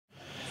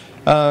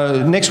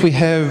Next we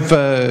have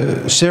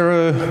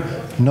Sarah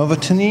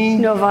Novotny.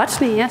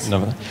 Novotny, yes.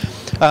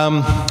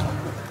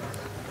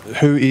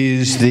 Who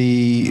is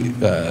the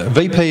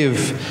VP of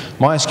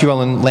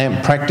MySQL and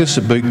LAMP practice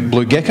at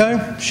Blue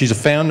Gecko. She's a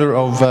founder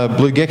of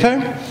Blue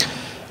Gecko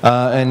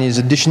and is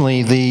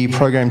additionally the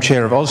program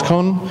chair of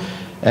OSCON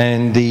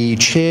and the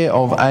chair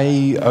of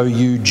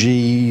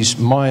AOUG's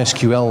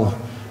MySQL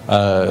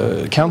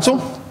Council.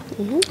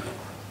 Mm-hmm.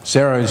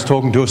 Sarah is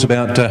talking to us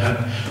about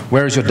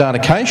where is your data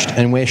cached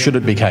and where should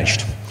it be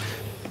cached.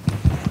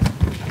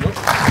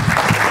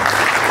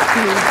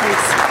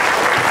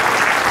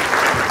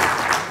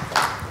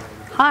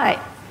 Hi.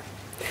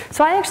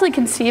 So I actually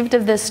conceived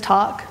of this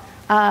talk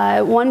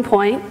at one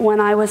point when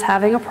I was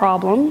having a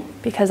problem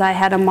because I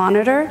had a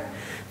monitor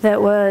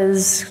that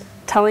was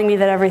telling me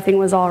that everything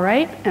was all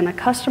right and a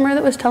customer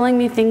that was telling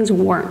me things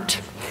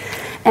weren't.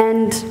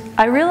 And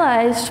I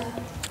realized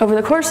over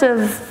the course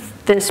of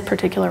this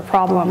particular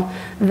problem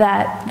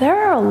that there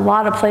are a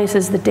lot of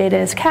places that data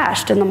is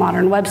cached in the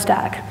modern web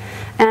stack.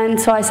 And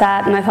so I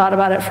sat and I thought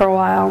about it for a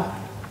while.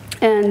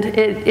 And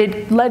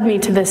it led me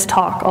to this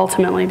talk,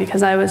 ultimately,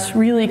 because I was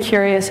really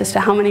curious as to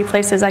how many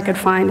places I could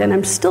find, and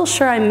I'm still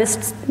sure I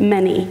missed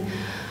many.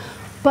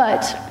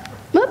 But,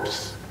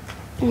 whoops,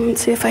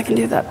 let's see if I can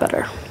do that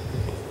better.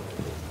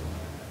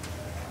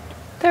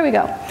 There we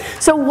go.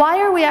 So why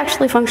are we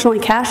actually functionally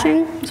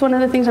caching? It's one of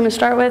the things I'm going to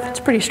start with.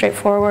 It's pretty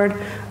straightforward.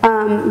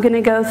 I'm going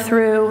to go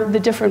through the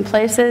different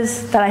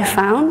places that I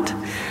found,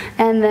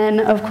 and then,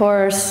 of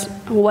course,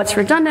 what's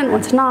redundant,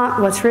 what's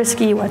not, what's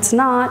risky, what's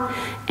not,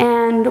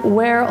 and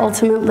where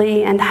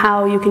ultimately and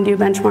how you can do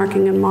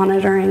benchmarking and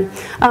monitoring.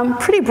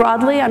 Pretty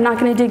broadly, I'm not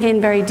going to dig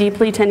in very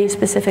deeply to any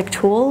specific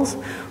tools,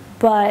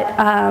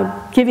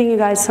 but giving you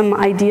guys some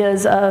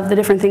ideas of the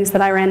different things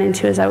that I ran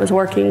into as I was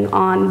working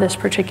on this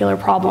particular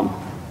problem.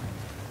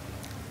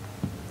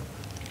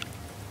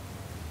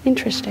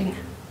 Interesting.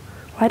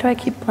 Why do I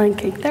keep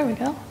blanking? There we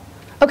go.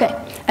 Okay,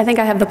 I think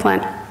I have the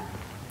plan.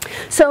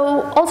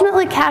 So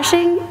ultimately,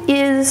 caching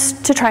is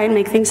to try and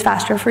make things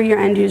faster for your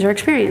end user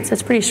experience.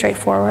 It's pretty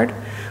straightforward.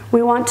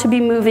 We want to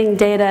be moving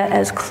data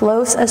as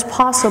close as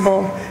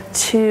possible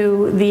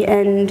to the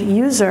end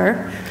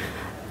user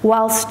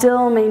while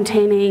still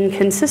maintaining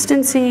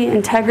consistency,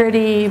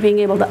 integrity, being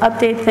able to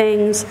update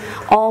things,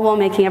 all while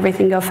making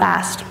everything go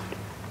fast.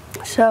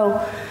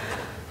 So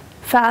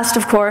fast,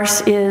 of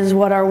course, is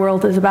what our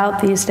world is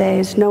about these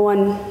days. No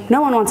one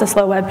wants a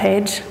slow web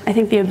page. I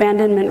think the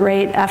abandonment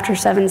rate after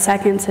 7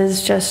 seconds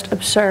is just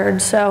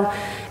absurd. So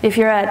if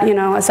you're at,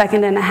 a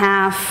second and a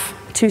half,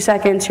 2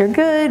 seconds, you're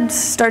good.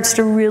 Starts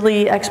to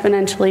really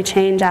exponentially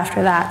change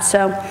after that.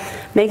 So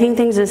making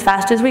things as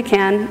fast as we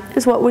can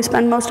is what we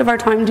spend most of our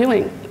time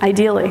doing,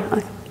 ideally.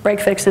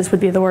 Break fixes would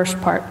be the worst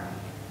part.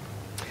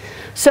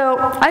 So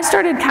I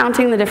started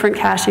counting the different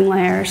caching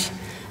layers,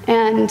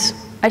 and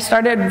I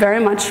started very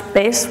much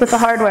based with the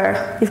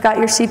hardware. You've got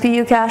your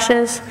CPU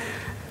caches.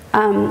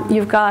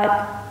 You've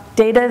got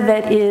data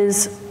that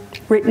is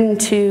written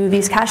to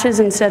these caches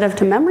instead of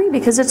to memory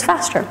because it's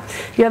faster.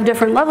 You have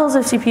different levels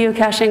of CPU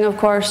caching, of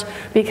course,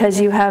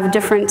 because you have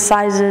different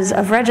sizes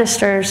of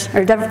registers,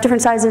 or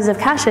different sizes of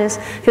caches,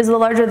 because the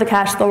larger the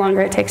cache, the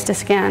longer it takes to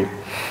scan.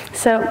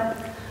 So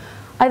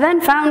I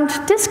then found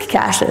disk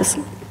caches.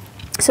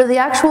 So the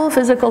actual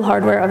physical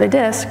hardware of a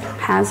disk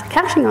has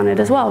caching on it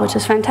as well, which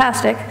is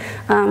fantastic,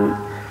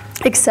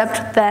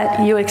 except that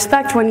you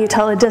expect when you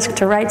tell a disk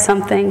to write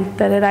something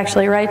that it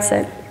actually writes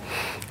it.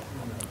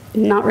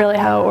 Not really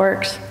how it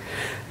works.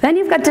 Then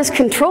you've got disk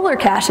controller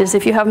caches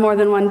if you have more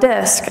than one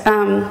disk,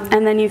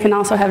 and then you can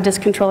also have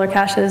disk controller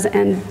caches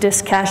and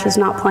disk caches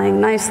not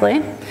playing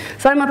nicely.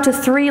 So I'm up to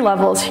 3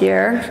 levels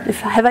here.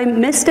 Have I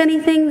missed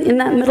anything in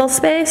that middle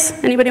space?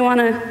 Anybody want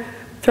to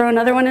throw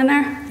another one in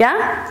there?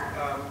 Yeah?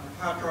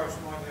 Hard drives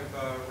might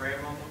have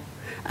RAM on them.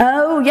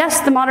 Oh,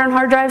 yes, the modern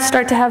hard drives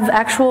start to have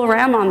actual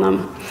RAM on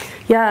them.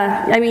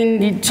 Yeah, I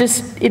mean,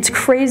 it's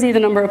crazy the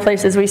number of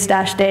places we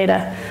stash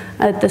data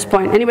at this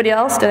point. Anybody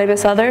else? Did I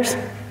miss others?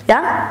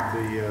 Yeah?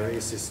 The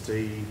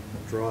SSD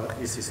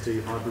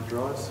hybrid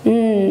drives.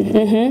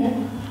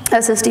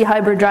 SSD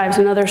hybrid drives,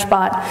 another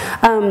spot.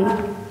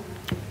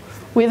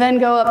 We then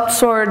go up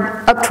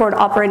toward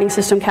operating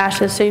system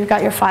caches, so you've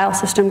got your file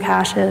system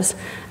caches.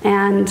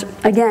 And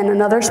again,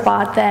 another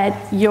spot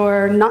that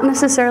you're not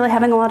necessarily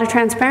having a lot of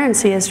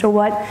transparency as to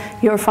what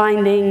you're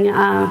finding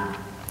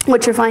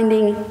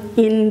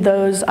in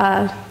those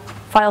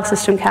file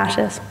system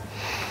caches.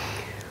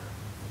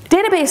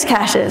 Database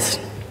caches.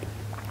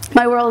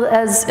 My world,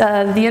 as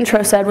the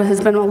intro said,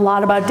 has been a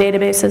lot about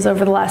databases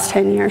over the last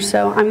 10 years,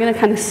 so I'm going to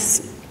kind of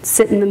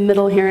sit in the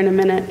middle here in a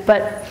minute.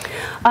 But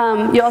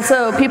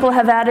people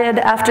have added,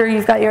 after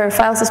you've got your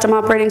file system,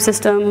 operating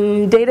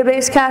system,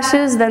 database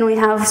caches, then we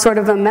have sort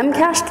of a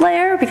memcached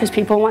layer because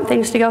people want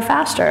things to go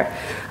faster.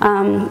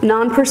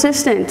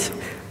 Non-persistent,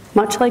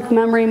 much like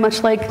memory,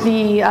 much like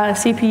the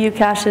CPU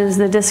caches,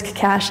 the disk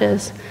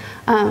caches.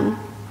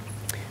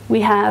 We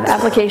have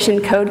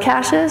application code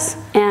caches,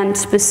 and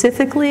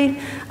specifically,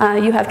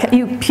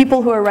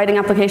 people who are writing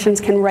applications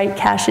can write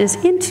caches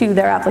into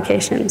their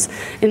applications.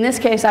 In this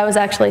case, I was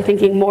actually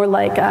thinking more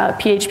like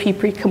PHP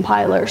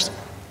precompilers.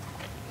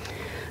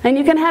 And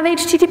you can have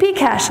HTTP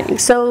caching,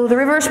 so the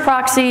reverse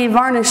proxy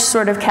varnish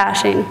sort of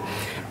caching.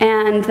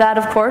 And that,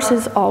 of course,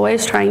 is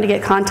always trying to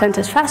get content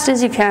as fast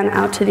as you can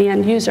out to the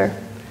end user.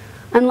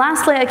 And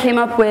lastly, I came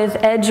up with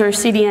edge or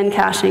CDN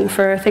caching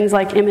for things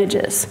like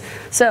images.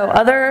 So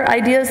other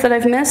ideas that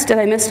I've missed? Did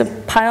I miss a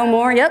pile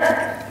more? Yep. You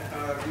have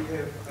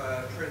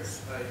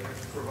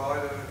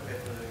provider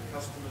at the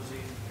customer's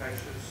end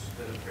caches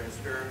that are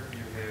transparent. You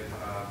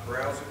have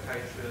browser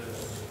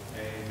caches,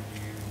 and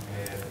you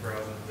have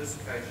browser disk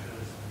caches,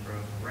 and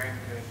browser RAM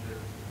caches.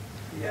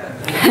 Yeah.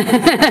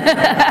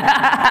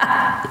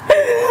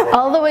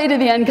 All the way to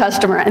the end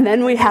customer, and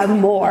then we have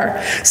more.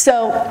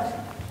 So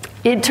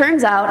it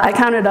turns out I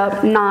counted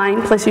up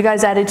 9, plus you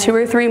guys added 2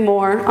 or 3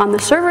 more on the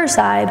server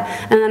side,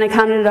 and then I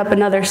counted up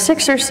another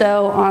 6 or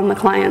so on the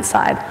client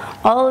side.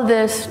 All of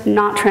this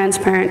not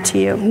transparent to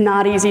you,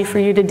 not easy for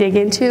you to dig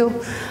into.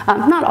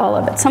 Not all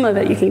of it, some of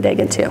it you can dig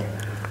into.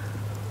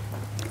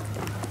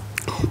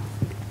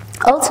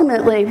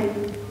 Ultimately,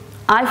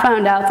 I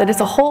found out that it's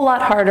a whole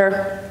lot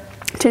harder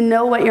to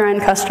know what your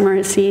end customer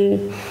is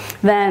seeing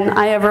than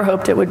I ever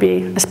hoped it would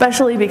be,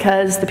 especially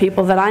because the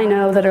people that I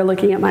know that are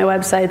looking at my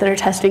website, that are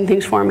testing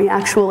things for me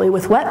actually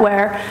with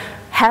wetware,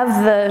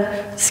 have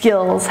the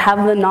skills,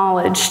 have the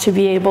knowledge to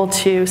be able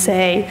to,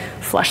 say,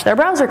 flush their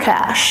browser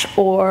cache,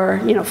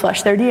 or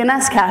flush their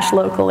DNS cache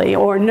locally,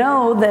 or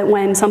know that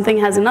when something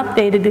hasn't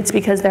updated, it's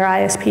because their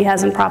ISP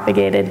hasn't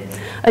propagated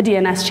a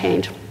DNS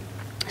change.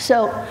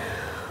 So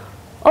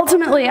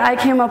ultimately, I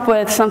came up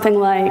with something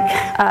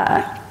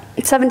like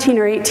 17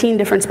 or 18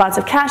 different spots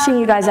of caching.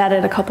 You guys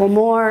added a couple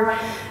more.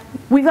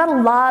 We've got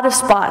a lot of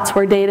spots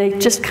where data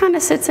just kind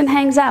of sits and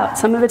hangs out.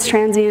 Some of it's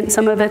transient,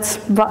 some of it's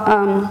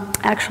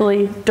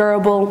actually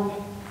durable.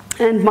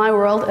 And my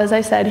world, as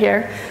I said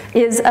here,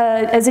 is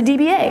as a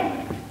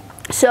DBA.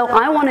 So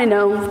I want to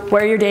know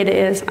where your data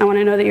is. I want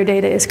to know that your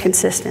data is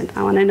consistent.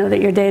 I want to know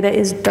that your data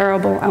is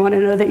durable. I want to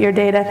know that your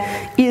data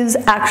is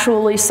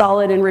actually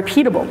solid and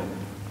repeatable.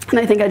 And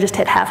I think I just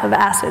hit half of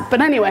acid.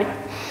 But anyway,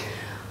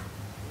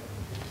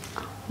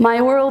 my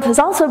world has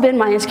also been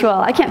MySQL.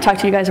 I can't talk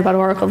to you guys about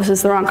Oracle. This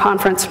is the wrong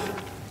conference.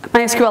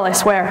 MySQL, I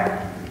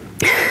swear.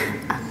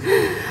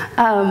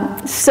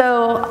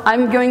 So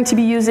I'm going to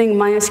be using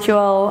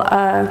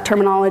MySQL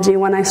terminology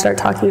when I start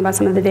talking about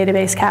some of the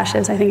database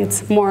caches. I think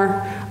it's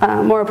more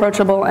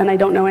approachable, and I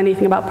don't know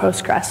anything about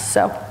Postgres,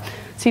 so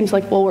it seems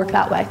like we'll work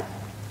that way.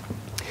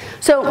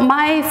 So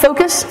my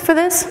focus for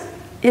this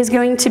is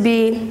going to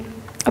be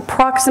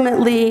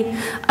approximately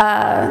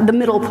the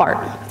middle part,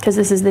 because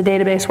this is the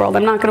database world.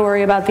 I'm not going to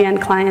worry about the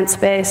end client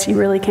space. You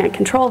really can't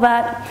control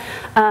that.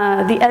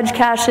 The edge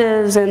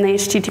caches and the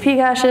HTTP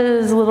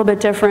caches is a little bit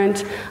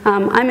different.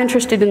 I'm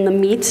interested in the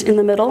meat in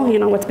the middle,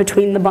 what's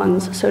between the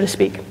buns, so to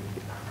speak.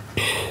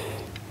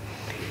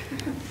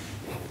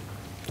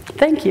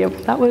 Thank you.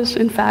 That was,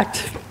 in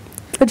fact,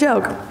 a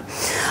joke.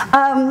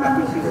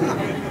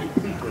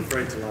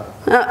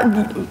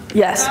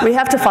 Yes, we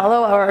have to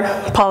follow our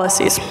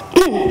policies.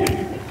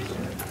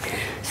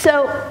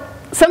 So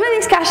some of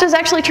these caches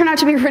actually turn out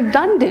to be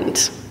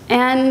redundant,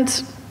 and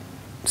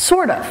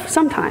sort of,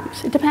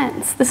 sometimes. It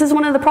depends. This is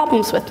one of the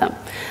problems with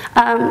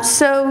them.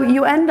 So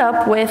you end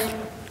up with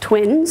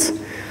twins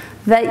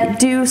that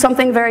do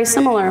something very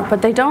similar,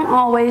 but they don't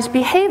always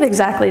behave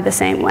exactly the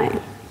same way.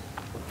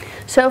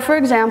 So for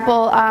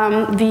example,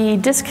 the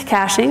disk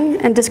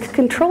caching and disk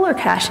controller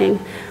caching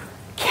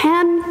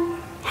can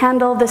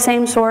handle the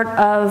same sort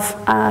of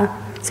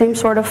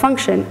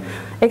function,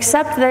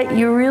 except that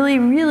you really,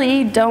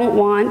 really don't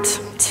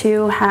want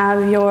to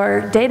have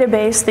your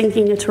database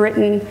thinking it's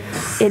written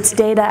its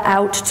data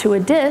out to a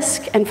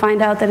disk and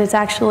find out that it's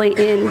actually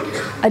in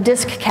a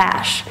disk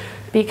cache.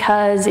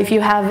 Because if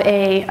you have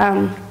a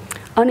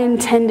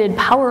unintended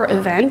power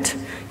event,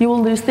 you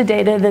will lose the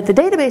data that the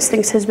database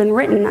thinks has been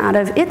written out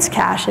of its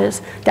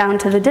caches down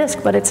to the disk,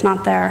 but it's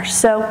not there.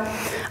 So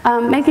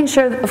making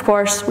sure, of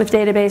course, with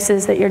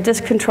databases that your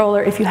disk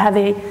controller, if you have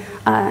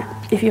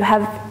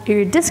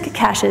your disk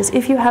caches,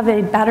 if you have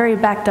a battery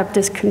backed up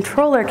disk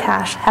controller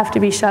cache, have to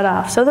be shut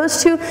off. So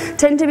those two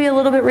tend to be a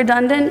little bit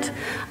redundant.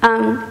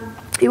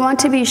 You want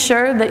to be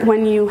sure that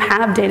when you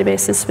have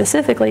databases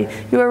specifically,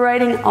 you are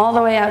writing all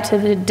the way out to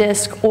the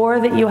disk, or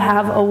that you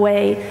have a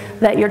way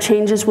that your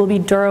changes will be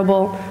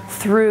durable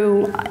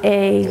through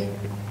a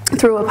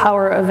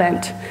power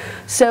event.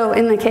 So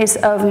in the case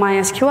of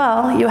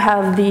MySQL, you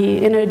have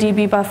the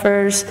InnoDB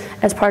buffers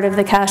as part of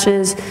the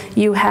caches.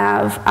 You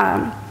have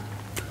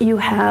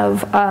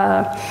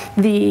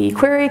the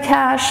query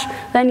cache,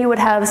 then you would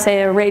have,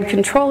 say, a RAID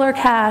controller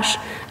cache,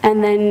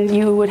 and then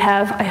you would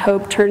have, I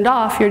hope, turned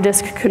off your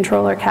disk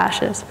controller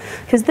caches.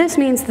 Because this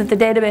means that the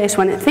database,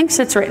 when it thinks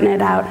it's written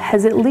it out,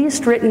 has at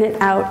least written it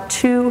out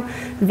to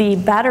the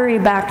battery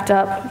backed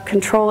up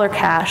controller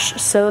cache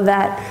so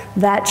that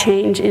that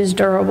change is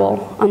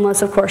durable,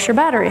 unless, of course, your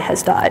battery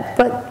has died.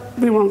 But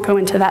we won't go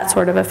into that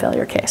sort of a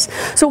failure case.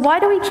 So why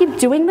do we keep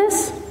doing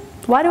this?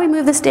 Why do we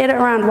move this data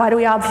around? Why do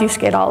we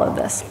obfuscate all of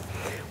this?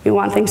 We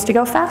want things to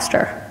go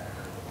faster.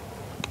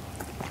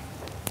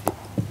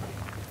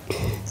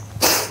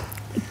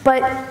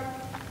 But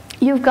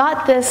you've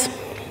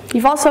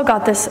also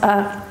got this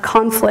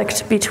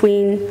conflict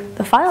between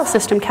the file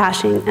system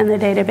caching and the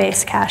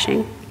database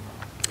caching.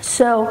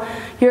 So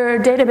your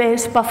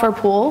database buffer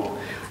pool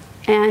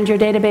and your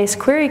database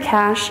query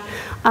cache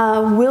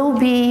will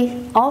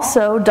be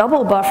also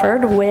double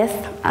buffered with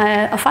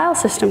a file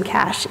system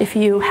cache if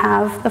you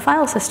have the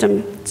file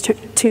system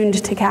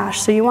tuned to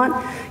cache. So you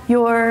want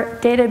your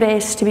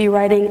database to be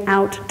writing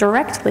out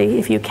directly,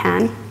 if you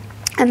can,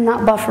 and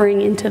not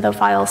buffering into the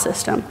file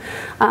system.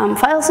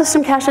 File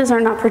system caches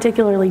are not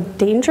particularly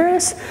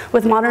dangerous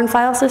with modern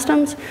file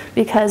systems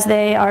because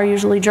they are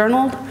usually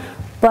journaled,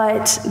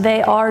 but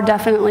they are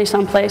definitely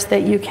someplace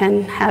that you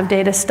can have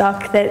data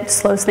stuck that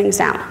slows things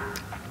down.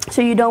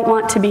 So you don't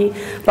want to be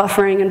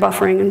buffering and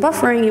buffering and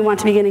buffering. You want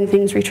to be getting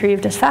things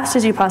retrieved as fast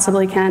as you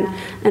possibly can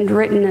and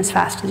written as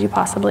fast as you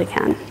possibly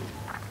can.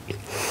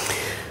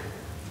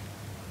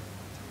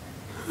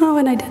 Oh,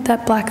 and I did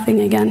that black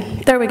thing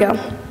again. There we go.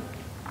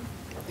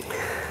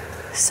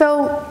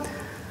 So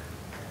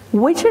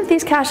which of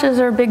these caches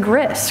are big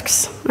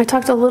risks? I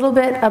talked a little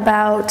bit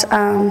about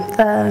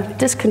the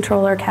disk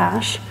controller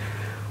cache.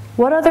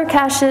 What other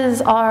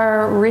caches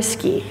are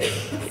risky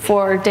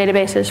for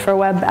databases, for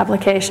web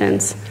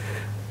applications,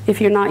 if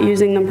you're not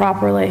using them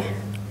properly?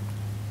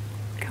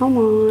 Come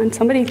on,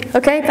 somebody.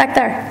 Okay, back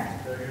there.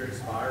 So if your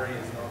expiry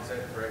is not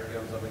set correctly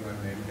on something like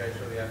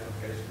Memcache or the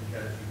application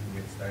cache, you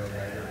can get stale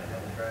data and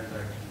other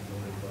transactions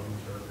on the phone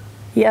service.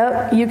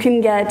 Yep, you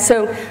can get,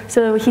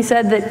 so he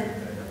said that,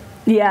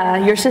 yeah,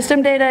 your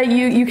system data,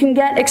 you can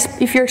get,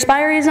 if your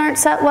expiries aren't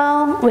set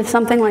well with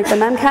something like the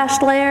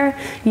memcached layer,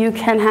 you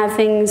can have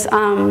things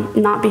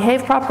not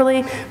behave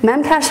properly.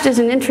 Memcached is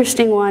an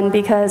interesting one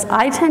because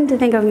I tend to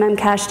think of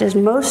memcached as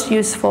most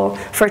useful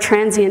for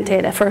transient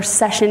data, for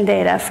session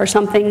data, for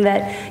something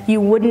that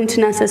you wouldn't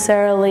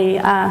necessarily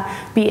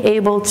be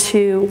able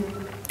to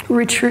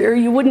retrieve, or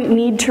you wouldn't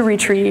need to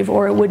retrieve,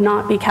 or it would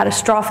not be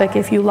catastrophic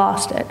if you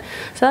lost it.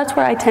 So that's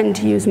where I tend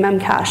to use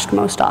memcached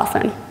most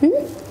often.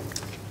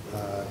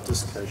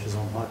 Disk caches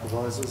on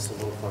hypervisors.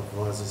 A lot of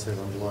hypervisors have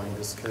underlying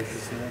disk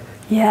caches now.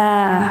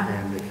 Yeah.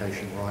 And their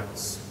caching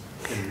rights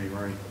in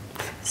memory.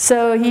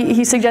 So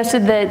he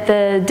suggested that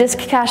the disk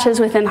caches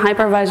within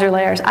hypervisor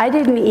layers, I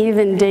didn't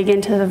even dig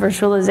into the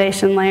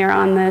virtualization layer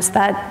on this.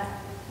 That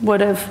would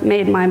have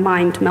made my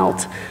mind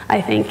melt, I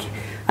think,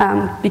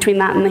 between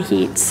that and the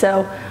heat.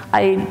 So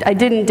I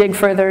didn't dig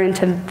further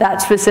into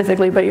that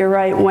specifically, but you're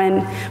right.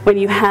 When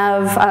you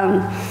have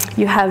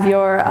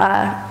your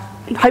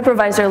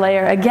hypervisor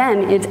layer,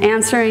 again, it's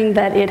answering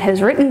that it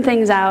has written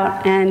things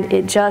out and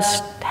it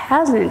just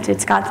hasn't.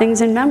 It's got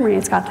things in memory,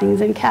 it's got things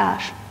in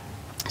cache.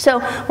 So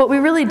what we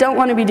really don't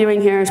want to be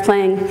doing here is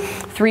playing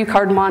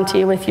 3-card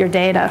Monte with your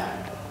data.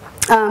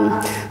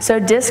 So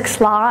disks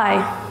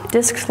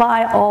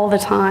lie all the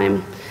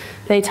time.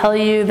 They tell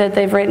you that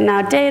they've written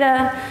out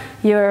data,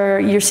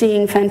 you're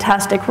seeing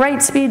fantastic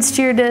write speeds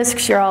to your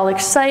disks, you're all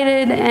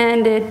excited,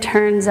 and it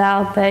turns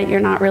out that you're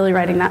not really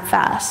writing that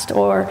fast,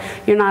 or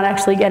you're not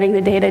actually getting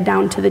the data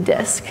down to the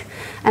disk.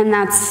 And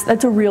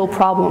that's a real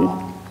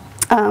problem.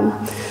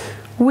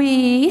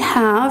 We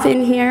have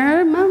in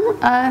here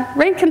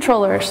RAID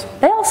controllers.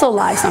 They also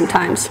lie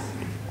sometimes.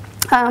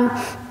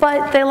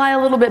 But they lie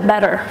a little bit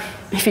better,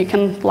 if you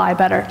can lie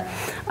better.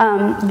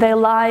 They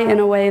lie in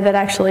a way that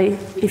actually,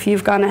 if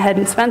you've gone ahead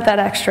and spent that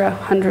extra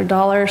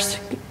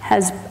 $100,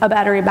 has a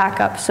battery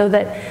backup, so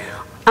that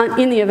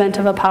in the event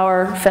of a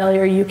power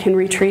failure, you can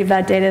retrieve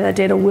that data. That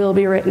data will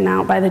be written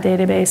out by the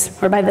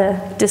database, or by the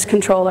disk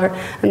controller,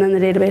 and then the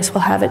database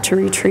will have it to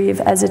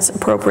retrieve as it's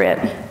appropriate.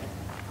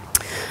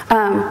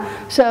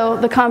 So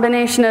the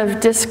combination of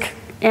disk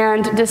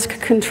and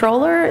disk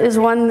controller is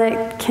one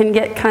that can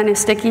get kind of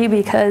sticky,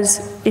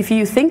 because if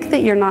you think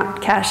that you're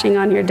not caching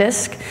on your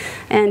disk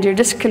and your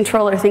disk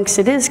controller thinks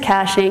it is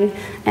caching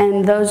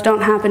and those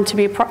don't happen to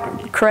be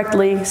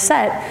correctly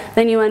set,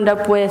 then you end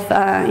up with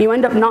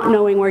not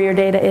knowing where your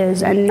data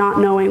is and not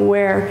knowing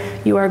where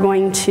you are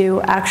going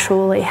to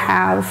actually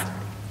have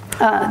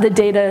the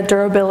data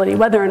durability,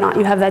 whether or not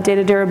you have that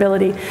data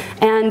durability.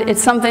 And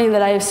it's something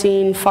that I have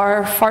seen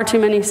far too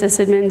many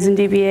sysadmins and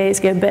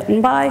DBAs get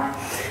bitten by.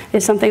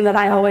 It's something that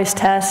I always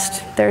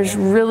test. There's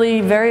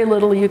really very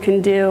little you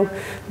can do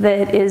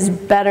that is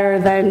better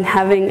than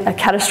having a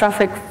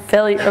catastrophic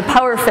failure, or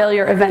power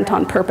failure event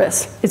on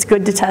purpose. It's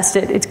good to test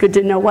it. It's good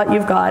to know what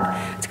you've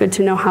got. It's good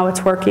to know how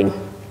it's working.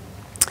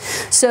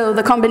 So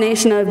the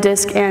combination of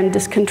disk and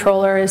disk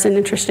controller is an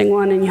interesting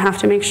one, and you have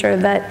to make sure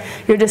that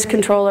your disk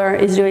controller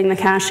is doing the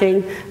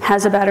caching,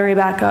 has a battery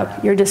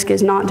backup, your disk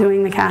is not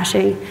doing the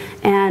caching,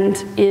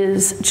 and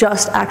is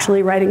just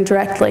actually writing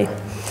directly.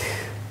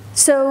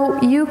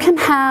 So you can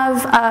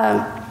have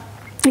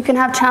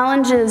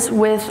challenges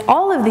with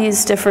all of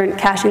these different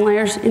caching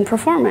layers in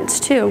performance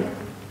too.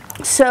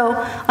 So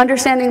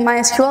understanding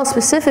MySQL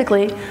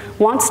specifically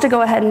wants to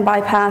go ahead and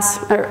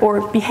bypass,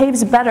 or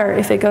behaves better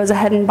if it goes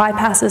ahead and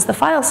bypasses the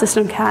file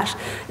system cache,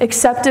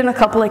 except in a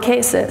couple of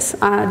cases.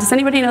 Does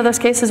anybody know those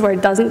cases where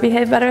it doesn't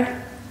behave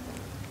better?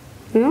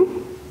 No?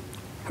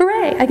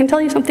 Hooray, I can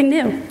tell you something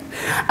new.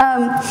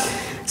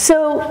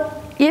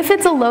 So if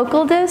it's a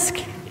local disk,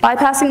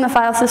 bypassing the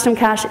file system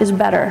cache is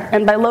better.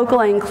 And by local,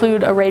 I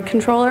include a RAID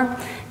controller.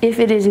 If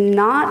it is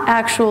not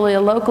actually a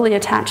locally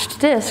attached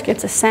disk,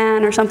 it's a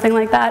SAN or something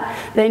like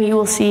that, then you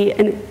will see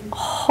a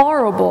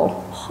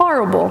horrible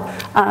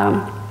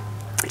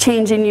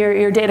change in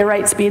your data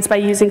write speeds by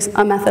using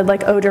a method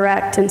like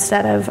ODirect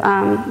instead of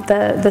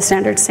the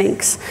standard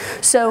sinks.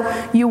 So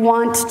you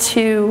want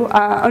to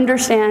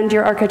understand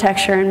your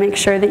architecture and make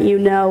sure that you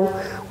know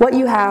what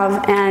you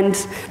have, and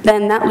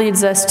then that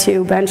leads us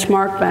to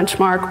benchmark,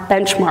 benchmark,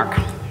 benchmark.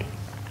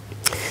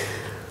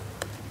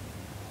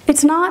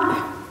 It's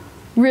not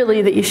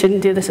really that you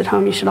shouldn't do this at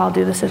home. You should all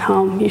do this at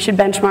home. You should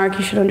benchmark.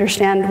 You should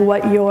understand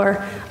what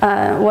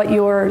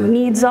your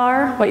needs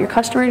are, what your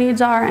customer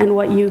needs are, and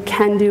what you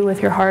can do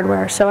with your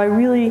hardware. So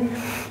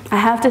I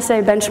have to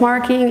say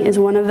benchmarking is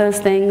one of those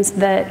things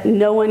that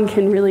no one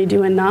can really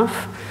do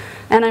enough.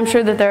 And I'm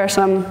sure that there are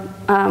some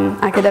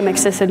academic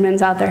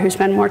sysadmins out there who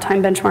spend more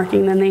time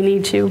benchmarking than they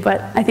need to,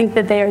 but I think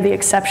that they are the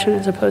exception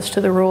as opposed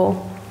to the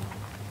rule.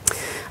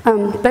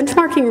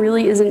 Benchmarking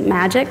really isn't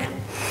magic.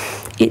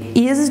 It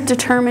is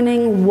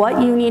determining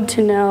what you need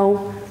to know,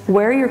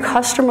 where your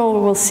customer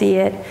will see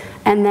it,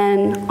 and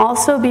then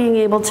also being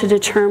able to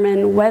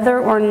determine whether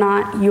or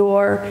not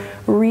you're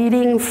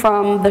reading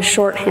from the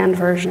shorthand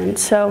version.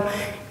 So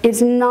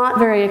it's not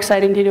very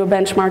exciting to do a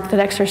benchmark that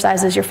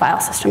exercises your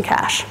file system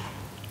cache.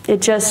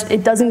 It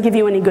doesn't give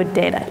you any good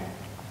data.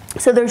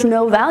 So there's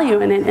no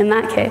value in it in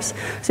that case.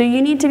 So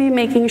you need to be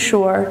making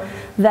sure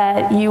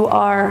that you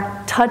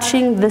are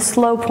touching the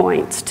slow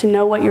points to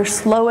know what your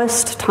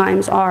slowest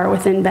times are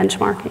within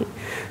benchmarking.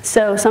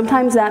 So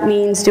sometimes that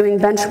means doing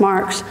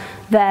benchmarks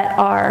that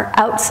are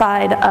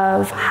outside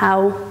of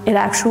how it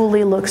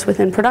actually looks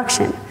within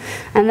production.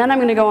 And then I'm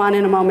going to go on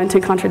in a moment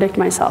and contradict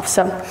myself.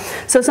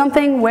 So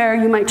something where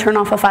you might turn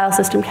off a file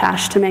system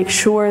cache to make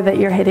sure that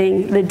you're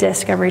hitting the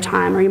disk every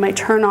time, or you might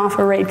turn off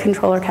a RAID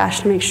controller cache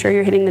to make sure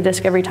you're hitting the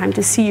disk every time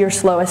to see your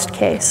slowest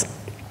case.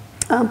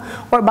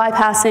 Or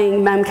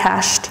bypassing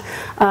memcached,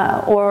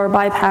 or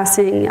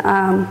bypassing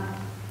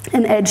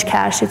an edge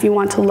cache if you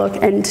want to look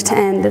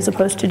end-to-end as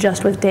opposed to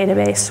just with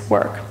database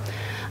work.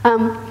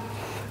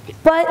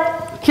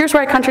 But here's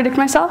where I contradict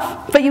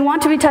myself. But you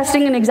want to be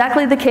testing in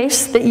exactly the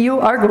case that you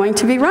are going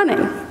to be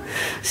running.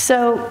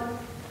 So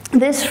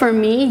this, for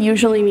me,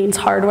 usually means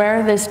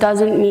hardware. This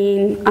doesn't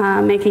mean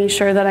making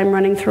sure that I'm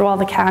running through all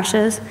the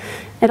caches.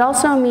 It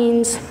also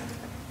means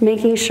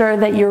making sure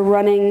that you're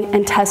running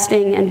and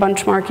testing and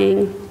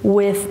benchmarking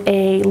with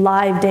a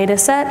live data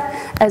set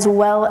as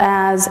well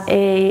as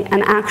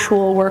an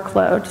actual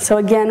workload. So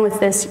again, with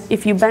this,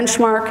 if you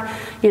benchmark,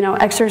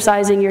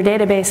 exercising your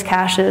database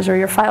caches or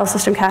your file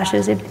system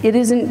caches, it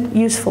isn't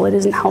useful, it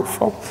isn't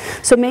helpful.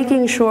 So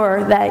making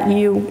sure that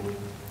you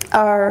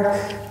are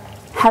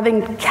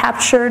having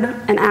captured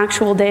an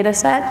actual data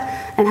set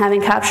and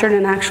having captured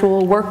an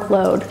actual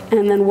workload,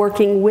 and then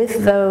working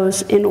with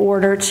those in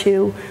order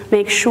to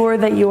make sure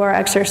that you are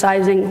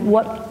exercising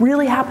what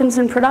really happens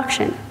in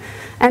production.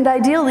 And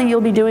ideally,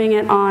 you'll be doing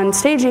it on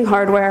staging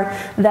hardware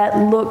that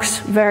looks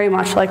very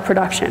much like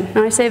production.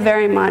 Now, I say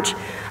very much.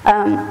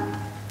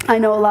 I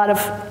know a lot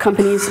of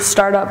companies,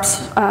 startups,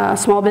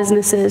 small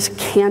businesses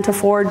can't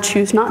afford,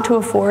 choose not to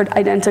afford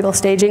identical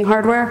staging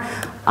hardware.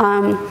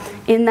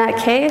 In that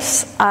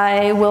case,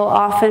 I will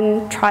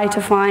often try to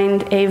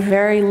find a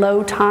very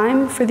low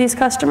time for these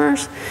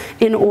customers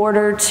in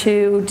order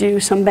to do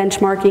some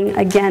benchmarking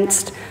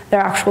against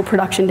their actual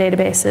production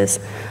databases.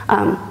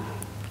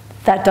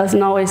 That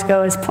doesn't always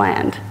go as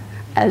planned,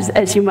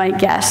 as you might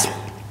guess.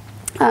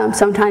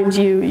 Sometimes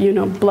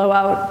you blow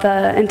out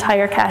the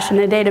entire cache in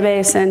a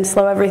database and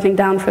slow everything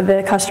down for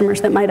the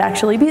customers that might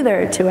actually be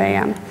there at 2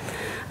 a.m.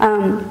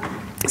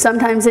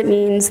 Sometimes it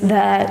means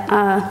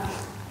that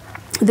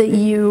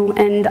you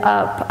end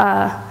up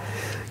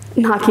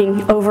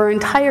knocking over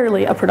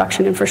entirely a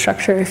production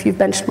infrastructure if you've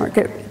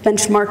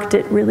benchmarked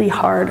it really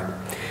hard.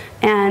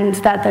 And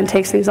that then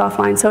takes things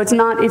offline. So it's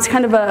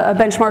kind of a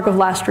benchmark of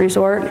last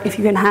resort. If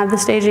you can have the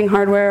staging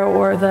hardware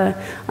or the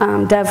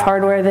dev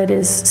hardware that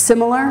is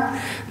similar,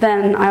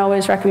 then I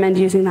always recommend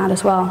using that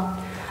as well.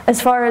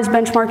 As far as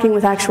benchmarking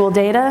with actual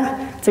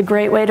data, it's a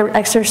great way to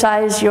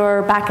exercise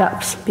your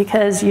backups,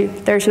 because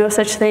there's no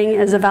such thing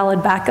as a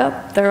valid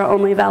backup. There are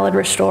only valid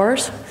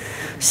restores.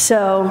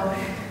 So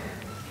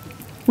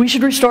we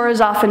should restore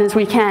as often as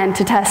we can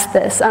to test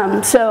this.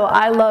 So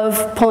I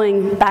love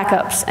pulling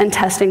backups and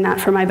testing that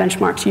for my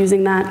benchmarks,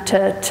 using that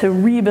to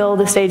rebuild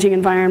a staging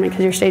environment,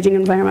 because your staging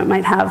environment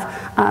might have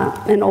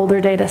an older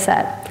data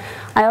set.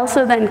 I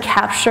also then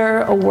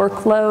capture a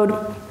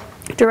workload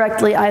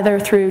directly either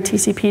through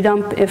TCP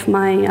dump if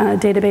my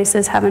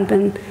databases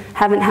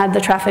haven't had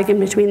the traffic in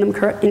between them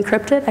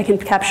encrypted. I can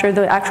capture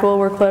the actual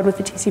workload with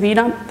the TCP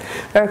dump.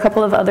 There are a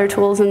couple of other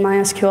tools in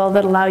MySQL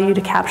that allow you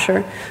to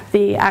capture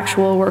the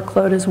actual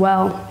workload as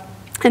well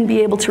and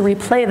be able to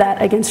replay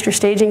that against your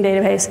staging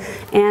database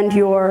and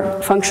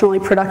your functionally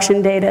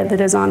production data that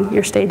is on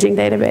your staging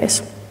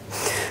database.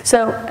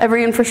 So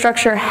every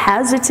infrastructure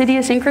has its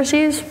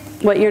idiosyncrasies.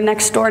 What your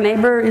next door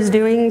neighbor is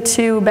doing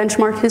to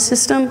benchmark his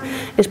system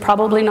is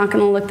probably not going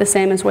to look the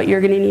same as what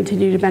you're going to need to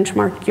do to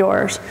benchmark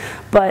yours.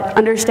 But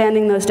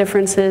understanding those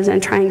differences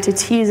and trying to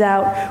tease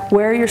out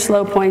where your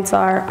slow points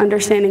are,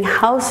 understanding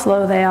how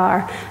slow they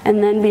are,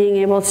 and then being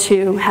able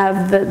to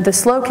have the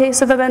slow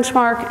case of a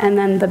benchmark and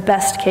then the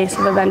best case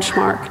of a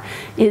benchmark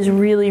is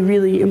really,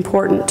 really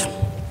important.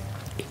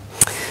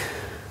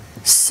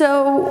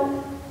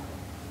 So,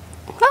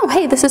 oh,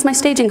 hey, this is my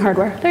staging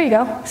hardware. There you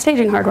go,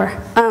 staging hardware.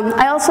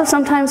 I also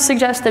sometimes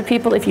suggest that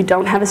people, if you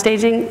don't have a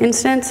staging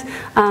instance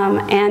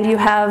and you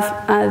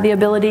have the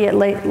ability at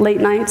late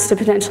nights to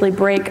potentially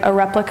break a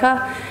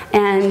replica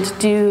and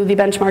do the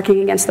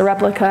benchmarking against the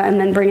replica and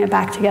then bring it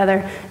back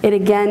together, it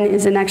again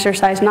is an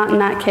exercise, not in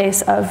that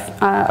case of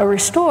a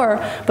restore,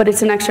 but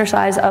it's an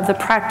exercise of the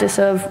practice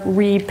of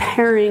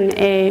repairing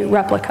a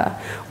replica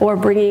or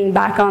bringing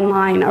back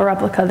online a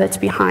replica that's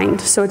behind.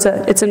 So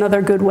it's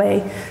another good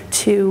way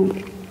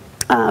to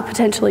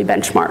potentially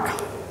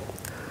benchmark.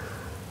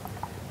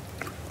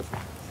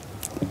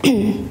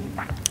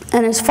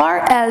 And as far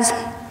as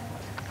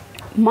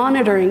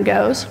monitoring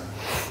goes,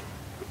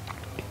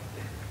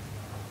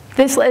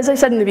 this, as I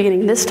said in the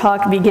beginning, this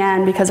talk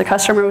began because a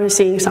customer was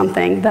seeing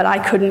something that I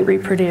couldn't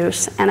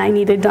reproduce, and I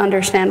needed to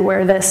understand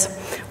where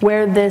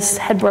this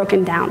had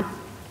broken down.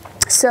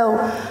 So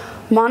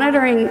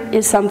monitoring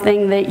is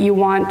something that you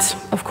want,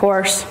 of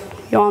course.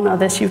 You all know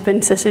this, you've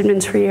been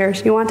sysadmins for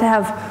years. You want to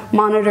have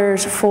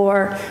monitors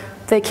for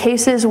the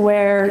cases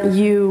where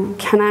you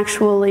can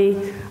actually,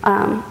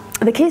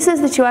 the cases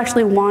that you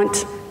actually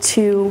want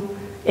to,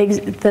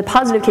 the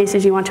positive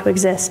cases you want to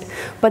exist.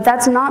 But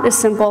that's not as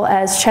simple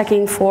as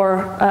checking for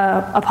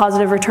a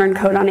positive return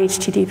code on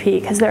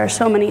HTTP, because there are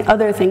so many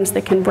other things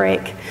that can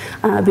break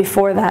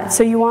before that.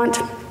 So you want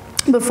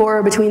before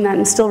or between that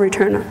and still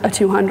return a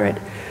 200.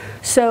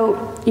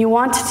 So you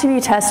want to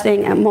be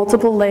testing at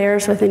multiple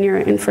layers within your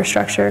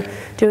infrastructure,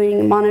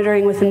 doing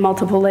monitoring within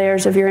multiple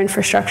layers of your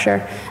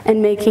infrastructure,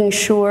 and making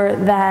sure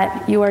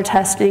that you are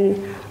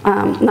testing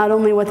not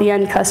only what the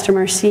end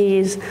customer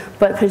sees,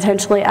 but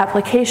potentially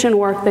application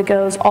work that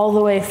goes all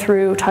the way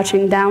through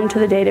touching down to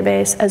the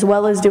database, as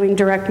well as doing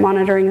direct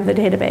monitoring of the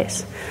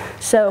database.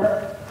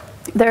 So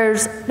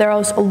there's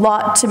a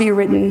lot to be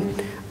written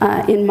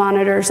in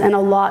monitors and a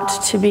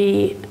lot to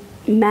be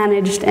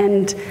managed,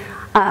 and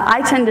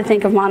I tend to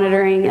think of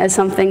monitoring as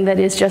something that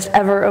is just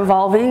ever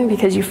evolving,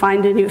 because you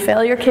find a new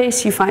failure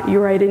case, you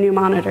write a new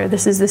monitor.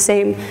 This is the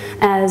same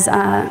as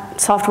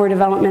software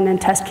development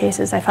and test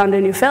cases. I found a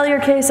new failure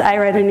case, I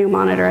write a new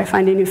monitor. I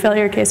find a new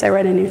failure case, I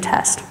write a new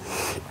test.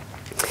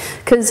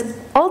 Because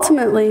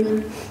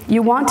ultimately,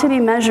 you want to be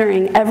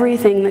measuring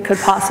everything that could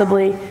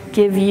possibly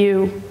give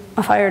you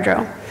a fire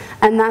drill.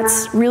 And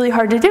that's really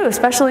hard to do,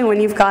 especially when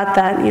you've got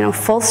that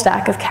full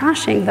stack of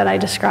caching that I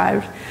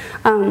described.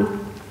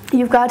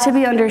 You've got to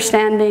be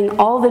understanding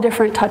all the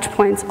different touch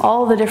points,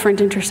 all the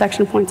different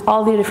intersection points,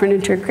 all the different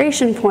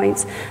integration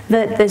points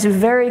that this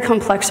very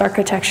complex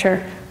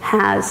architecture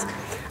has.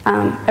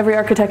 Every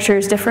architecture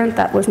is different.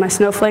 That was my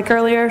snowflake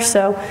earlier.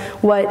 So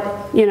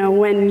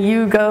when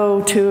you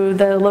go to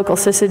the local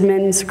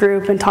sysadmins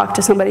group and talk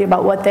to somebody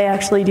about what they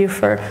actually do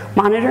for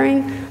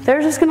monitoring,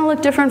 theirs is going to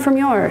look different from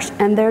yours.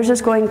 And theirs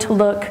is going to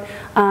look,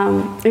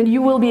 and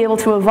you will be able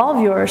to evolve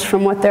yours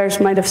from what theirs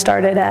might have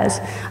started as.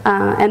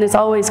 And it's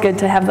always good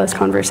to have those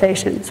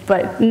conversations.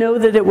 But know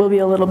that it will be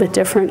a little bit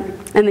different,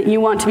 and that you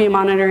want to be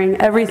monitoring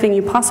everything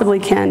you possibly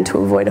can to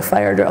avoid a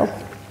fire drill.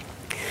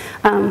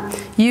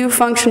 You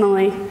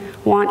functionally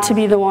want to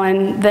be the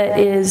one that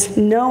is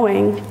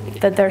knowing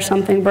that there's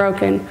something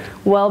broken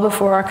well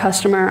before our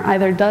customer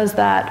either does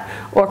that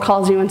or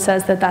calls you and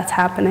says that that's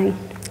happening.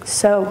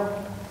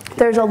 So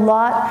there's a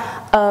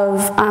lot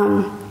of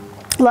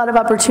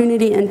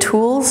opportunity and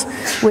tools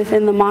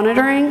within the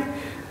monitoring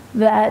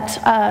that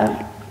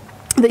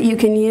that you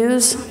can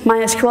use.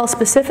 MySQL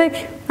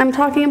specific, I'm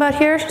talking about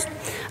here.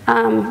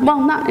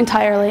 Well, not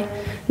entirely.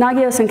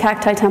 Nagios and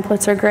Cacti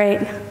templates are great.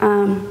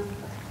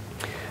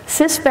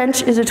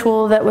 Sysbench is a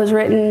tool that was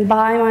written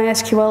by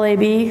MySQL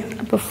AB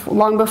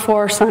long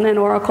before Sun and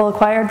Oracle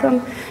acquired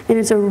them, and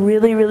it's a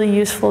really, really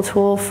useful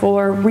tool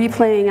for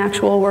replaying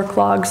actual work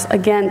logs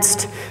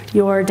against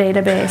your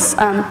database.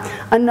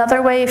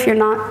 Another way, if you're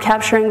not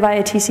capturing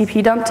via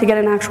TCP dump to get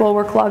an actual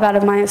work log out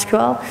of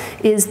MySQL,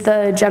 is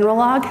the general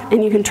log,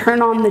 and you can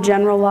turn on the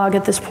general log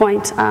at this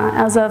point.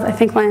 As of, I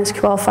think,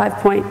 MySQL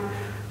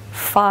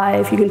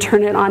 5.5, you can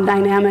turn it on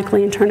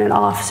dynamically and turn it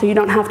off, so you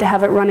don't have to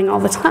have it running all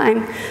the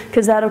time,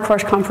 because that, of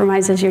course,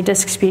 compromises your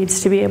disk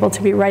speeds to be able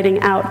to be writing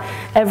out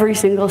every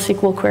single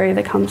SQL query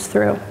that comes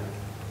through.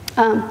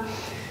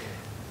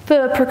 The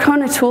The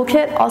Percona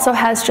toolkit also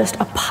has just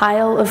a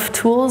pile of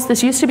tools.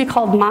 This used to be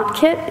called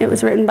MottKit. It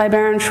was written by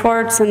Baron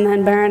Schwartz, and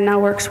then Baron now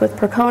works with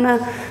Percona.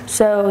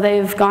 So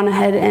they've gone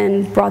ahead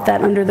and brought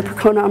that under the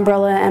Percona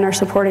umbrella and are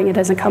supporting it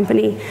as a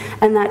company.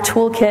 And that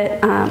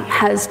toolkit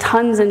has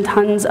tons and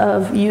tons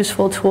of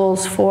useful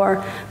tools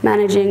for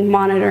managing,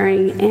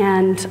 monitoring,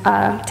 and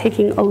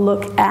taking a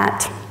look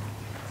at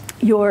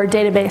your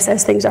database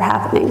as things are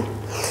happening.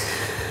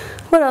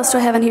 What else do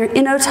I have in here?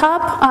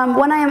 InnoTop.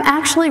 When I am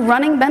actually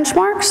running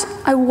benchmarks,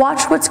 I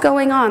watch what's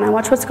going on. I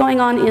watch what's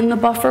going on in the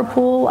buffer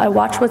pool. I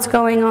watch what's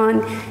going on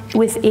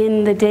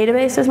within the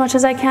database as much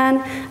as I can.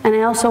 And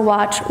I also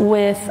watch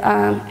with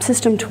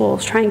system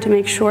tools, trying to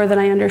make sure that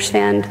I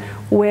understand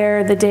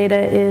where the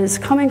data is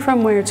coming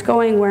from, where it's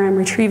going, where I'm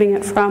retrieving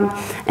it from.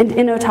 And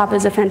InnoTop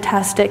is a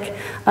fantastic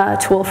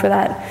tool for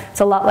that.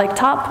 It's a lot like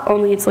Top,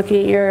 only it's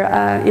looking at your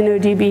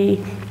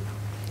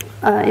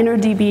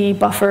InnoDB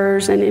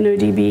buffers and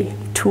InnoDB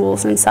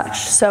tools and such.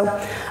 So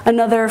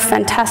another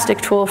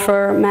fantastic tool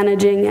for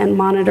managing and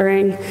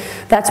monitoring.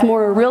 That's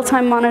more a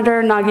real-time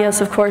monitor. Nagios,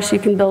 of course, you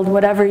can build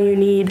whatever you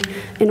need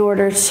in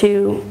order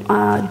to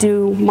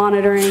do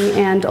monitoring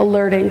and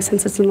alerting,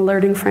 since it's an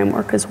alerting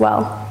framework as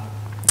well.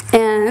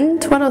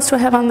 And what else do I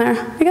have on there?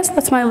 I guess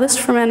that's my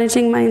list for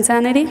managing my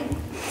insanity.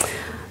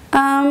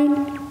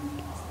 I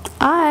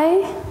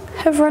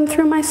have run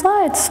through my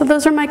slides. So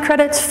those are my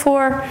credits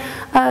for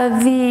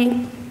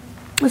the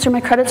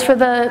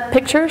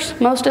pictures.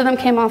 Most of them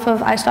came off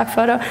of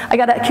iStock.photo.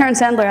 Karen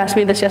Sandler asked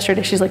me this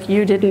yesterday. She's like,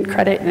 you didn't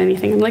credit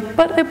anything. I'm like,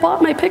 but I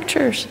bought my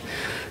pictures.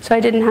 So I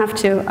didn't have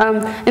to.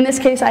 In this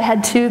case, I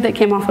had 2 that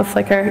came off of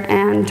Flickr,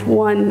 and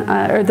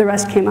the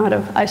rest came out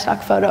of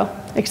iStock.photo,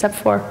 except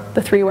for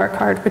the 3ware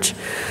card, which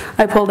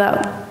I pulled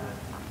out.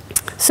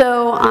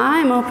 So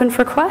I'm open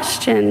for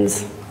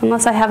questions,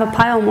 unless I have a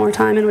pile more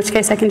time, in which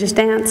case I can just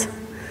dance.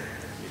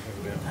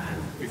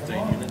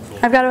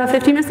 I've got about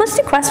 15 minutes. Let's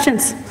do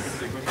questions.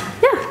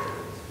 Yeah.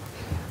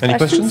 Any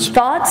questions?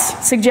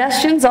 Thoughts,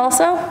 suggestions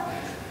also?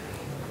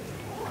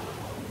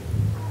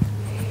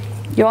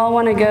 You all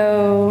want to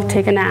go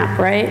take a nap,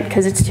 right?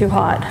 Because it's too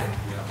hot.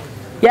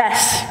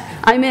 Yes,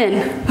 I'm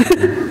in.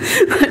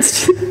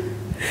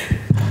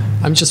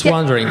 I'm just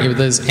wondering if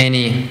there's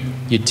any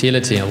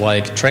utility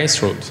like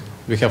traceroute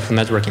we have for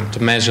networking to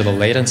measure the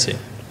latency.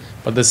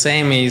 But the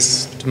same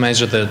is to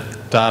measure the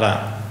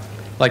data,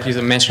 like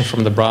you mentioned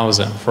from the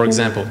browser. For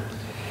example,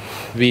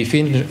 we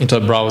feed into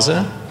a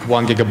browser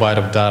 1 GB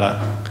of data,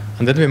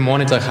 and then we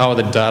monitor how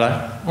the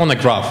data on the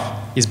graph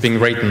is being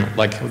written,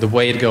 like the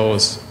way it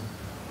goes,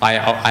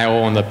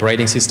 I/O on the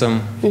operating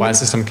system, file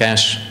system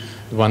cache,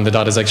 when the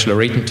data is actually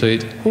written to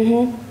it.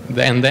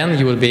 And then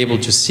you will be able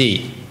to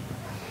see,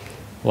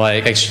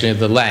 like, actually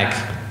the lag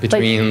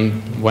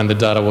between when the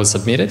data was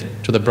submitted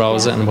to the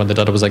browser and when the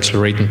data was actually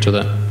written to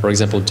the, for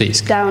example,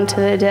 disk. Down to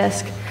the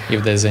disk.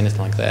 If there's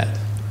anything like that.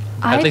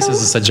 At least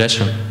as a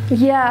suggestion.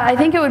 Yeah, I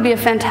think it would be a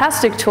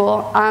fantastic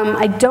tool.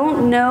 I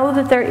don't know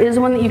that there is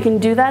one that you can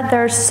do that.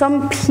 There are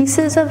some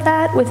pieces of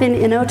that within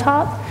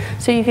InnoTop,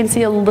 so you can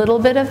see a little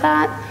bit of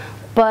that.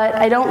 But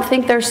I don't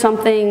think there's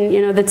something,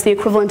 that's the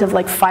equivalent of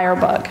like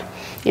Firebug,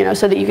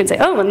 so that you can say,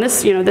 oh, and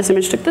this, this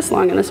image took this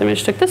long, and this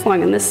image took this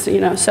long, and this,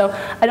 So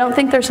I don't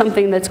think there's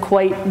something that's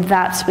quite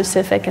that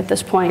specific at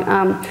this point.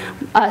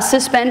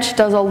 Sysbench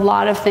does a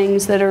lot of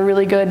things that are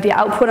really good. The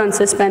output on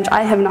Sysbench,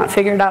 I have not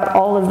figured out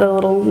all of the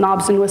little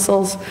knobs and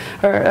whistles,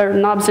 or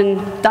knobs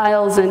and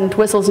dials and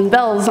whistles and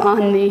bells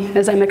on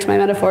as I mix my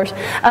metaphors,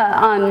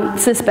 on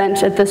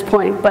Sysbench at this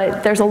point.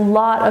 But there's a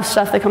lot of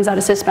stuff that comes out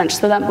of Sysbench,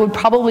 so that would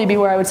probably be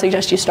where I would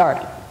suggest you start,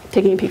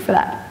 taking a peek for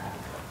that.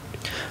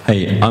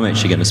 Hey, I'm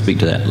actually going to speak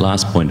to that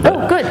last point.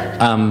 Oh, good.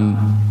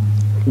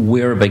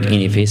 We're a big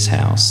NFS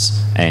house,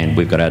 and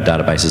we've got our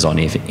databases on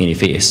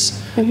NFS,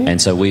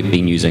 and so we've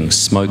been using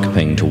smoke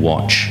ping to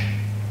watch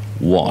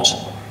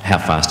how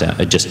fast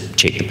just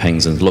check the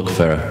pings and look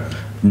for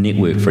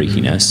network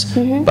freakiness.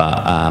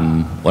 But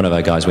one of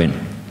our guys went,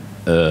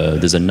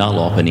 there's a null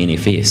op in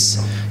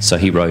NFS, so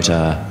he wrote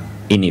a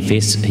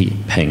NFS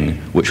ping,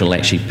 which will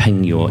actually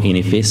ping your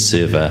NFS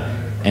server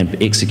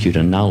and execute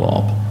a null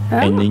op.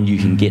 And then you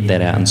can get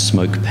that out and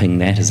smoke ping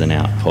that as an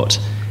output.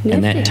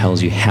 And that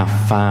tells you how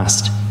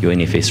fast your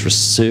NFS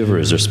server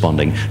is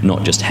responding,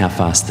 not just how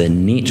fast the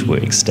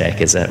network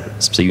stack is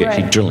at. So you're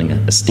actually drilling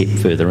a step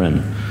further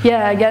in.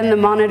 Yeah, again, the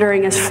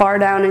monitoring as far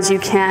down as you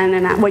can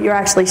and what you're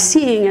actually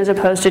seeing as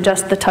opposed to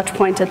just the touch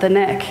point at the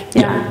NIC.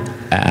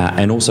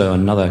 And also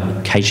another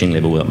caching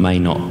level that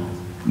may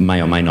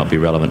or may not be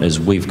relevant is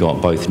we've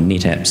got both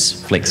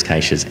NetApp's flex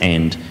caches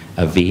and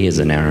AVERs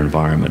in our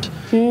environment.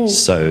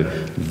 So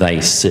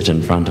they sit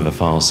in front of a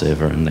file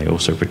server and they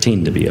also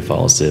pretend to be a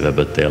file server,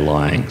 but they're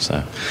lying.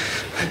 So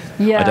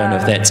I don't know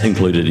if that's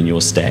included in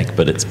your stack,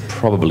 but it's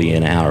probably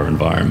in our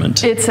environment.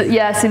 See,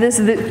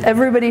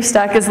 everybody's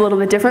stack is a little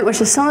bit different,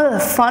 which is some of the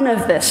fun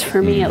of this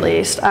for me at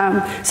least.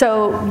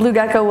 So Blue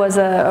Gecko was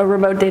a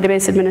remote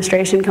database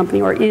administration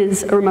company, or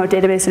is a remote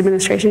database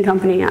administration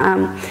company,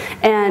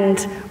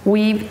 and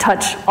we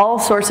touch all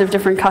sorts of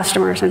different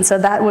customers, and so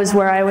that was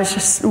where I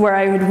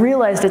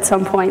realized at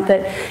some point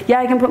that, yeah,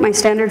 I can put my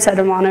standard set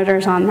of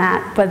monitors on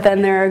that, but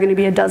then there are going to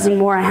be a dozen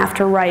more I have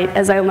to write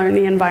as I learn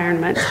the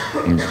environment.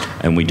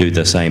 And we do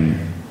the same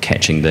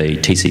catching the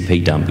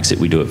TCP dump,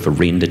 except we do it for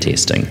render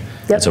testing.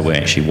 Yep. So we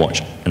actually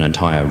watch an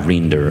entire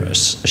render, a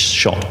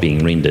shot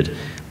being rendered.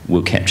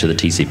 We'll capture the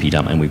TCP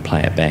dump and we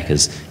play it back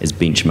as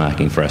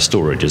benchmarking for our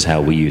storage, is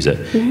how we use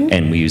it.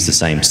 And we use the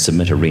same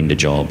submit a render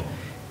job,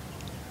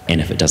 and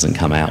if it doesn't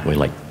come out, we're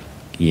like,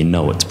 you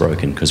know it's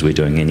broken, because we're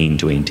doing an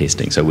end-to-end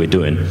testing. So we're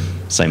doing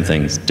same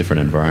things,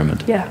 different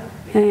environment. Yeah.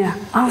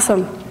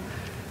 Awesome.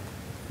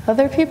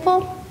 Other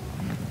people?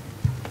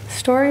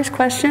 Stories,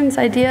 questions,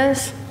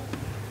 ideas?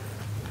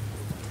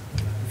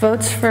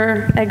 Votes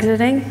for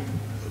exiting?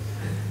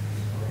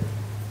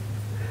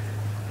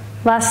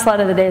 Last slide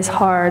of the day is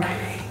hard.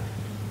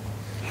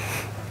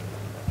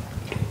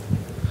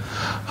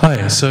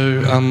 Hi,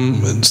 so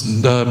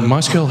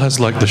MySQL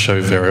has like the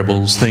show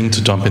variables thing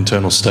to dump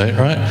internal state,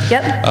 right?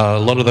 Yep. A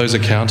lot of those are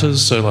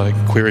counters, so like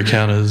query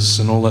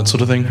counters and all that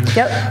sort of thing.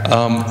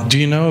 Yep. Do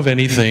you know of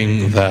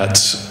anything that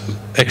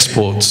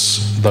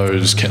exports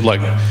those,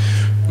 like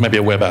maybe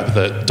a web app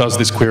that does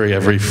this query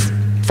every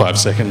 5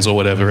 seconds or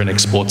whatever and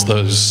exports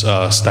those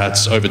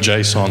stats over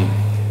JSON?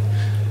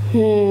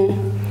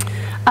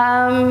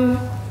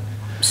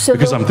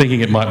 Because I'm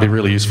thinking it might be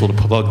really useful to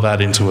plug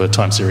that into a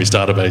time series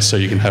database so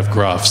you can have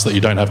graphs that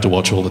you don't have to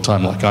watch all the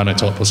time, like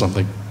Inotop or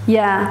something.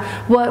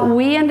 Yeah, what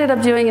we ended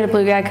up doing at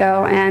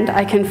BlueGecko, and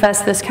I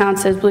confess this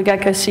counts as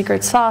BlueGecko's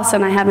secret sauce,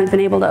 and I haven't been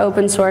able to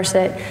open source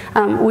it.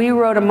 We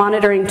wrote a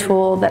monitoring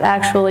tool that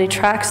actually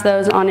tracks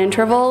those on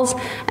intervals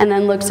and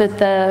then looks at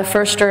the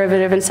first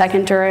derivative and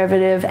second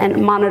derivative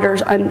and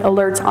monitors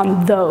alerts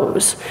on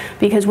those,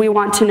 because we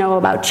want to know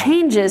about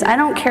changes. I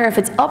don't care if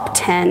it's up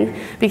 10,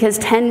 because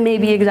 10 may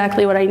be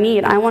exactly what I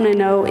need. I want to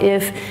know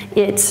if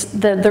it's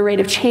the rate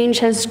of change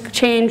has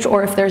changed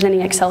or if there's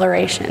any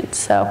acceleration.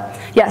 So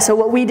yeah, so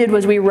what we did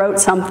was we wrote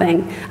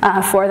something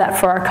for that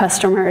for our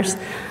customers.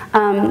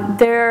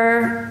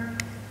 There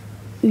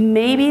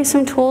may be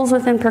some tools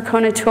within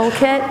Percona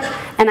Toolkit,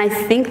 and I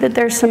think that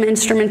there's some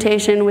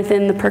instrumentation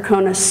within the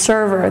Percona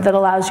server that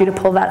allows you to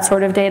pull that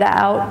sort of data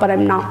out, but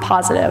I'm not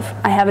positive.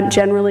 I haven't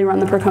generally run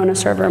the Percona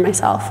server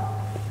myself.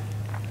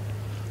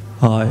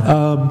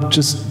 Hi,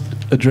 just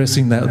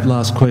addressing that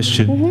last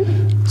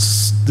question.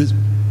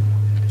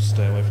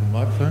 Stay away from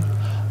the microphone.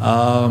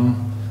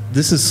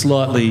 This is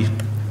slightly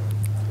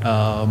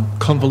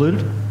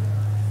convoluted,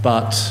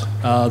 but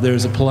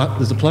there's a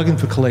plugin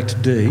for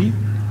CollectD,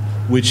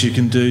 which you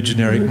can do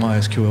generic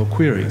MySQL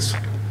queries,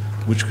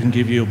 which can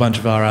give you a bunch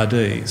of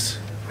RRDs.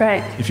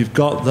 Right. If you've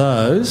got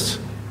those,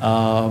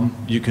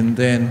 you can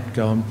then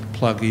go and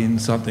plug in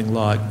something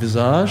like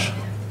Visage,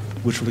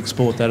 which will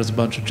export that as a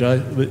bunch of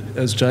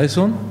as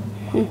JSON,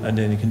 and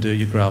then you can do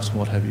your graphs and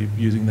what have you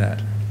using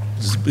that.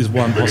 Is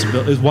one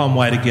possibility. Is one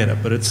way to get it,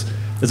 but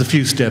there's a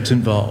few steps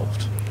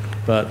involved.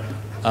 But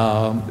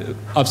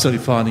I'm certainly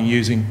finding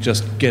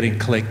just getting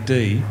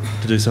CollectD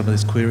to do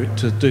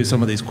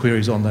some of these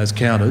queries on those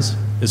counters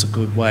is a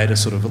good way to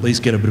sort of at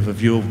least get a bit of a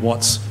view of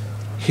what's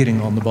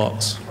hitting on the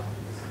box.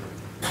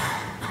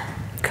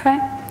 Okay.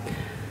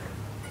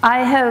 I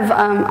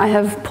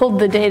have pulled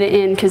the data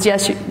in because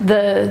yes,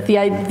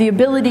 the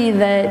ability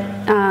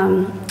that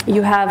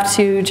you have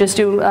to just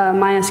do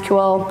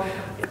MySQL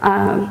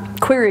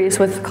queries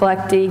with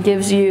CollectD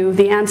gives you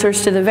the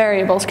answers to the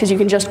variables, because you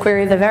can just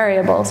query the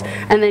variables.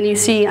 And then you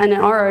see in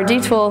an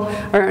RRD tool,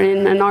 or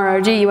in an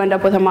RRD, you end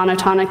up with a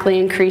monotonically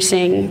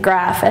increasing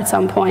graph at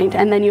some point.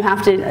 And then you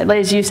have to,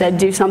 as you said,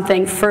 do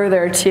something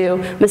further to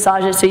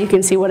massage it so you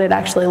can see what it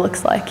actually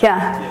looks like.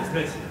 Yeah?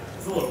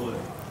 It's a lot of work.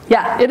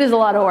 Yeah, it is a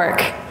lot of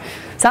work.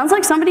 Sounds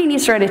like somebody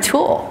needs to write a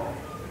tool.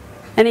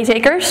 Any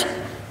takers?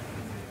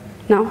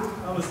 No?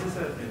 How was this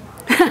happening?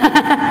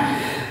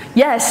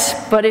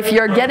 Yes, but if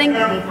you're getting...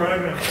 Terrible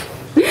program.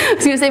 I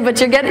was going to say,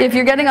 but if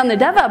you're getting on the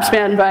DevOps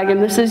bandwagon,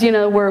 this is,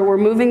 we're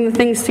moving the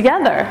things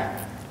together.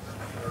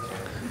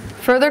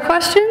 Further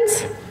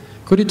questions?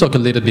 Could you talk a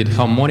little bit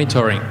how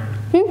monitoring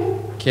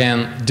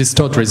can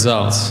distort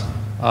results?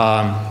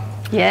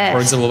 Yes.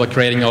 For example, by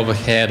creating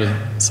overhead or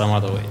some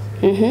other way.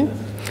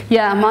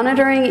 Yeah,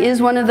 monitoring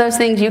is one of those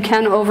things you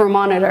can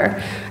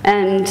over-monitor.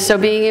 And so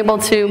being able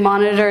to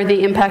monitor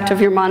the impact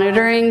of your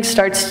monitoring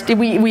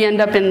we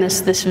end up in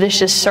this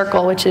vicious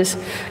circle, which is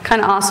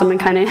kind of awesome and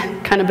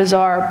kind of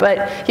bizarre.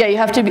 But yeah, you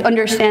have to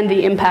understand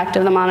the impact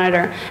of the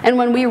monitor. And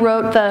when we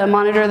wrote the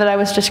monitor that I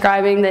was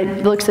describing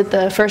that looks at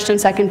the first and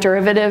second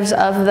derivatives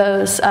of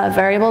those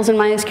variables in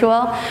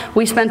MySQL,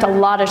 we spent a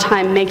lot of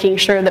time making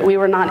sure that we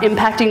were not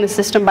impacting the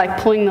system by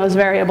pulling those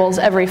variables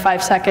every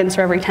 5 seconds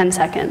or every 10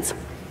 seconds.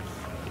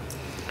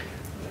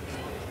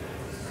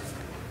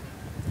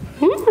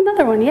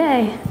 Another one,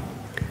 yay.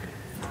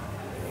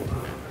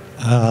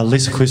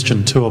 Less a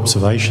question, 2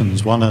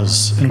 observations. One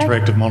is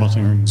interactive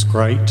monitoring is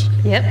great.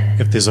 Yep.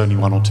 If there's only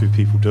 1 or 2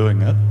 people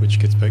doing it, which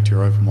gets back to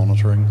your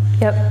over-monitoring.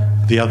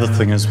 Yep. The other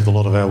thing is with a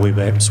lot of our web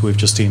apps, we've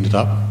just ended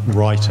up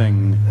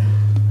writing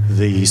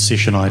the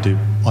session ID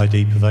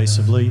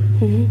pervasively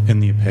in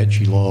the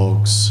Apache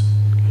logs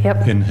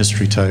Yep. in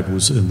history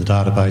tables in the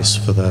database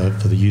for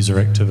the user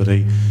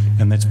activity,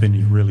 and that's been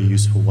a really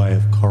useful way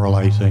of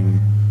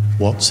correlating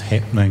what's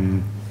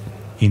happening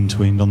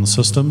end-to-end on the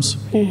systems.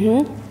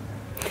 Mm-hmm.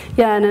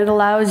 Yeah, and it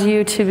allows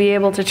you to be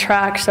able to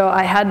track. So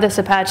I had this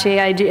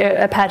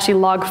Apache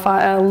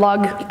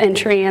log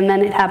entry, and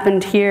then it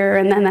happened here,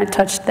 and then that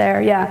touched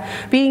there. Yeah,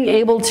 being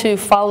able to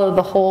follow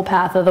the whole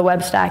path of the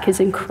web stack is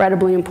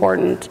incredibly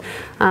important.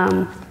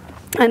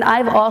 And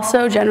I've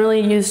also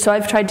generally used, so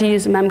I've tried to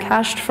use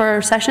memcached for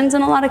sessions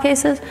in a lot of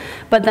cases,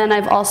 but then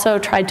I've also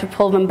tried to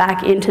pull them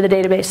back into the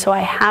database so I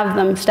have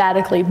them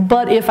statically,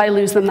 but if I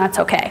lose them, that's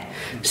okay.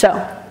 So,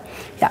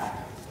 yeah.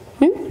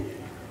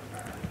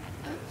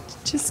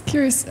 Just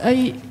curious,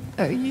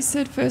 you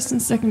said first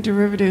and second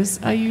derivatives.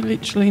 Are you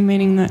literally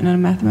meaning that in a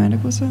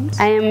mathematical sense?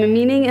 I am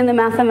meaning in the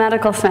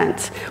mathematical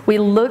sense. We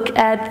look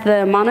at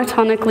the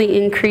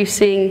monotonically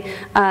increasing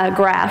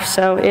graph.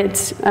 So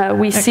it's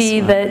we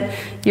see that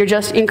you're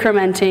just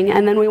incrementing,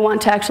 and then we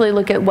want to actually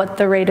look at what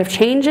the rate of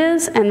change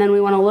is, and then we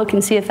want to look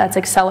and see if that's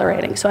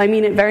accelerating. So I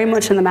mean it very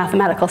much in the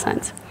mathematical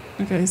sense.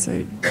 Okay,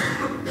 so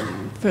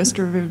first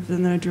derivative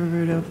and then a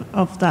derivative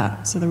of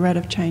that. So the rate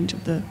of change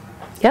of the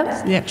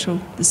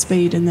the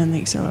speed and then the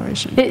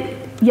acceleration.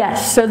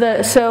 Yes,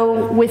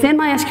 so within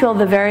MySQL,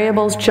 the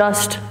variables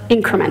just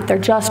increment, they're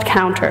just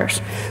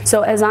counters.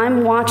 So as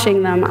I'm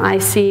watching them, I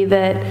see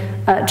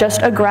that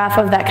just a graph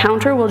of that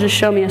counter will just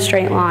show me a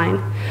straight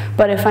line.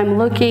 But if I'm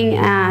looking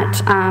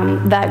at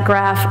that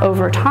graph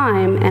over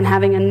time and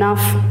having enough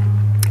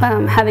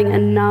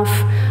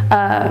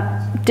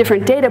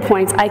different data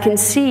points, I can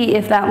see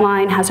if that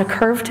line has a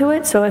curve to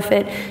it. So if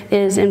it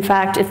is, in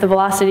fact, if the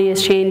velocity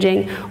is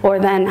changing, or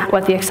then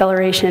what the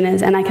acceleration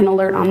is, and I can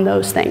alert on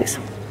those things.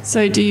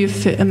 So do you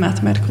fit a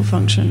mathematical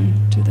function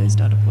to those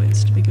data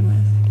points to begin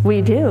with?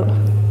 We do.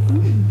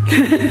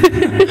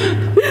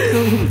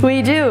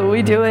 We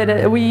do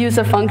it. We use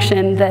a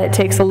function that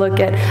takes a look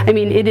at, I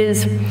mean, it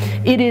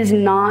is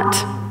not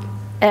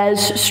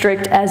as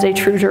strict as a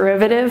true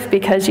derivative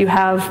because you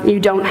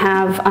don't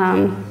have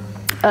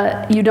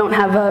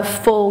a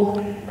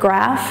full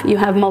graph. You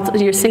have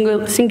your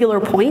singular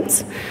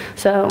points.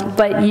 So,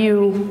 but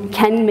you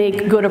can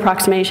make good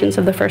approximations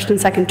of the first and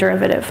second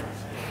derivative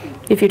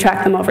if you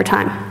track them over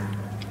time.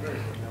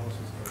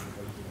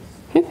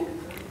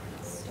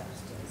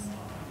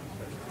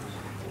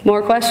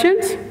 More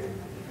questions?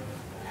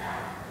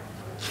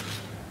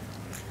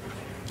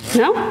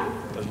 No?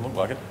 Doesn't look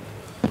like it.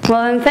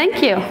 Well then,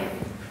 thank you.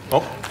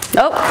 Oh.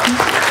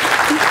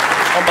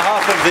 On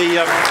behalf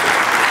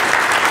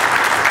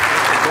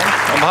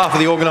of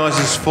the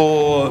organisers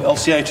for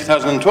LCA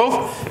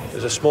 2012,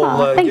 there's a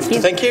small gift to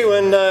thank you,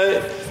 and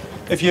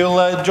if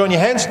you'll join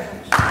your hands.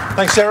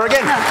 Thanks, Sarah,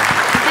 again.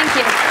 Thank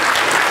you.